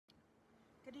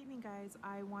Good evening, guys.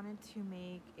 I wanted to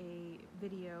make a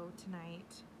video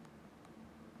tonight.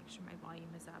 Make sure my volume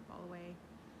is up all the way.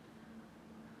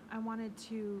 I wanted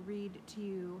to read to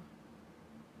you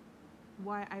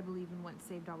why I believe in once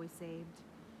saved, always saved.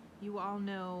 You all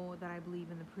know that I believe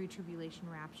in the pre-tribulation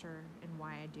rapture and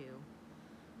why I do.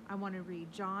 I want to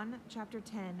read John chapter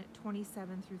 10,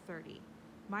 27 through 30.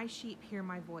 My sheep hear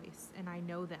my voice, and I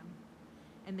know them,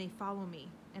 and they follow me,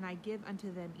 and I give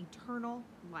unto them eternal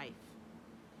life,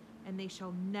 and they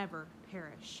shall never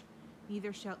perish,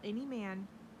 neither shall any man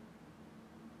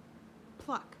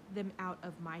pluck them out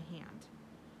of my hand.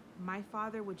 My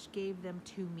Father which gave them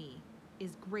to me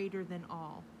is greater than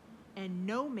all, and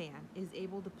no man is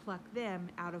able to pluck them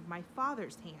out of my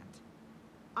Father's hand.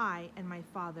 I and my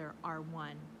Father are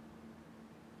one.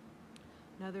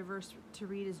 Another verse to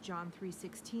read is John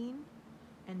 3:16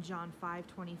 and John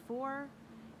 5:24,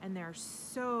 and there are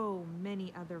so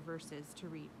many other verses to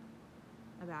read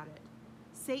about it.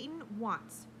 Satan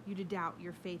wants you to doubt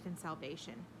your faith and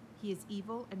salvation. He is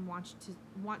evil and wants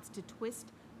to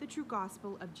twist the true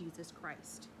gospel of Jesus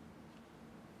Christ.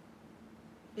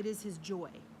 It is his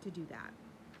joy to do that.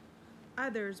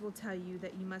 Others will tell you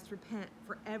that you must repent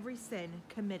for every sin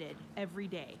committed every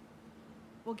day.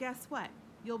 Well, guess what?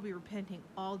 You'll be repenting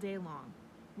all day long.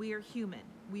 We are human.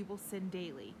 We will sin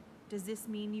daily. Does this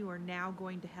mean you are now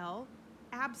going to hell?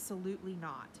 Absolutely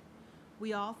not.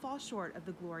 We all fall short of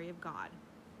the glory of God.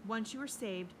 Once you are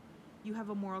saved, you have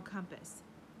a moral compass.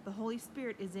 The Holy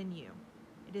Spirit is in you.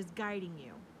 It is guiding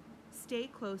you. Stay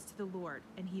close to the Lord,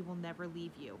 and he will never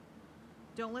leave you.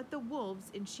 Don't let the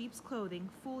wolves in sheep's clothing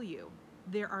fool you.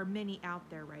 There are many out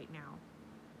there right now.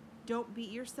 Don't beat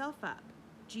yourself up.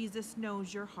 Jesus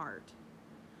knows your heart.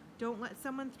 Don't let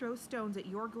someone throw stones at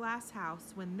your glass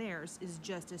house when theirs is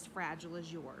just as fragile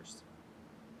as yours.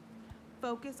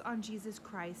 Focus on Jesus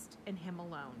Christ and him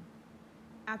alone.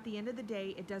 At the end of the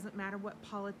day, it doesn't matter what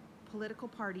political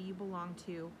party you belong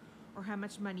to, or how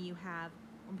much money you have,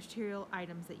 or material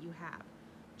items that you have.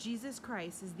 Jesus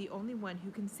Christ is the only one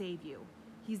who can save you.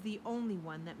 He's the only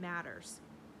one that matters.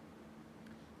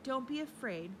 Don't be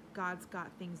afraid. God's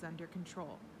got things under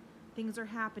control. Things are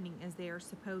happening as they are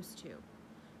supposed to.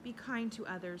 Be kind to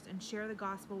others and share the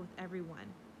gospel with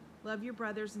everyone. Love your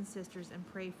brothers and sisters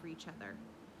and pray for each other.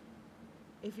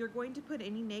 If you're going to put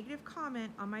any negative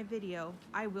comment on my video,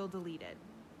 I will delete it.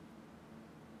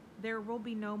 There will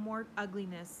be no more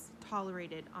ugliness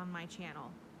tolerated on my channel.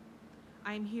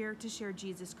 I am here to share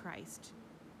Jesus Christ,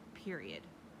 period.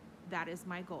 That is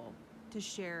my goal, to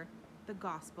share the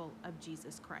gospel of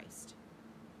Jesus Christ.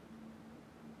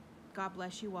 God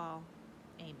bless you all.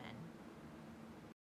 Amen.